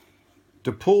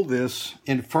to pull this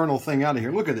infernal thing out of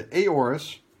here. Look at it.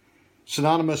 Horus,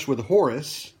 synonymous with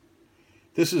Horus.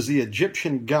 This is the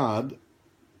Egyptian god.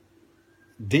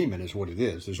 Demon is what it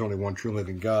is. There's only one true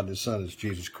living God, and his son is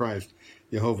Jesus Christ,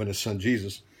 Jehovah and his son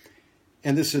Jesus.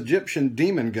 And this Egyptian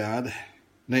demon god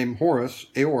named Horus,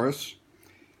 Horus,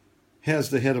 has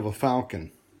the head of a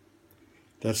falcon.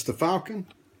 That's the falcon.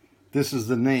 This is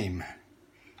the name.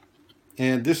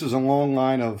 And this is a long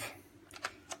line of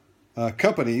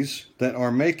companies that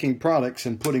are making products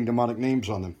and putting demonic names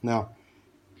on them. Now,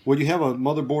 would you have a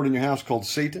motherboard in your house called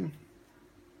Satan?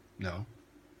 No.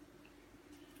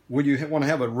 Would you want to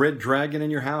have a red dragon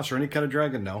in your house or any kind of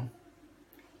dragon? No.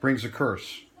 Brings a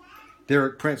curse.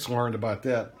 Derek Prince learned about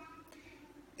that.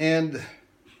 And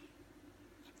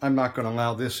I'm not going to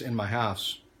allow this in my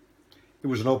house. It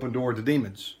was an open door to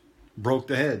demons. Broke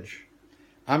the hedge.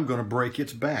 I'm going to break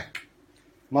its back.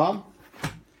 Mom,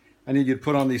 I need you to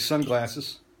put on these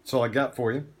sunglasses. That's all I got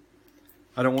for you.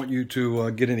 I don't want you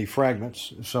to get any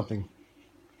fragments if something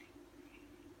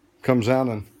comes out.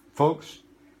 And folks,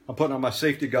 I'm putting on my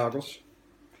safety goggles.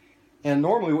 And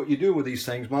normally what you do with these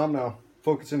things, Mom, now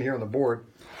focus in here on the board,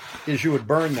 is you would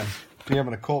burn them. If you have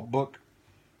an occult book,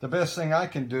 the best thing I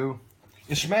can do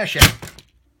is smash it.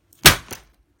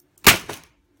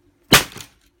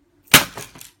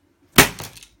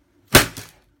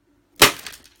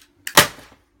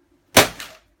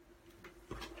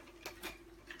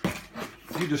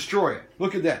 You destroy it.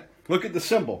 Look at that. Look at the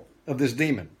symbol of this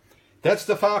demon. That's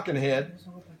the falcon head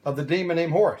of the demon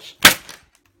named Horus.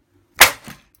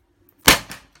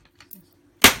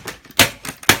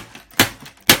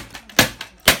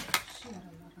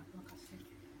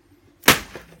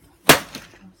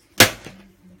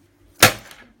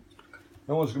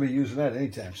 No one's going to be using that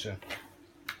anytime soon.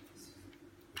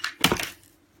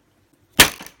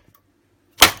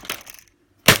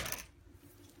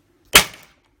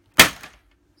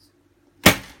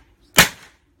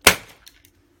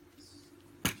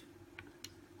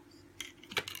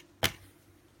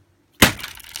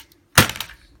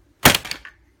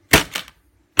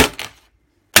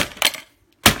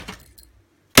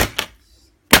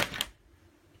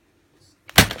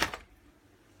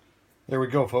 There we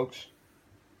go, folks.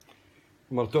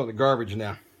 I'm going to throw it in the garbage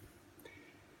now.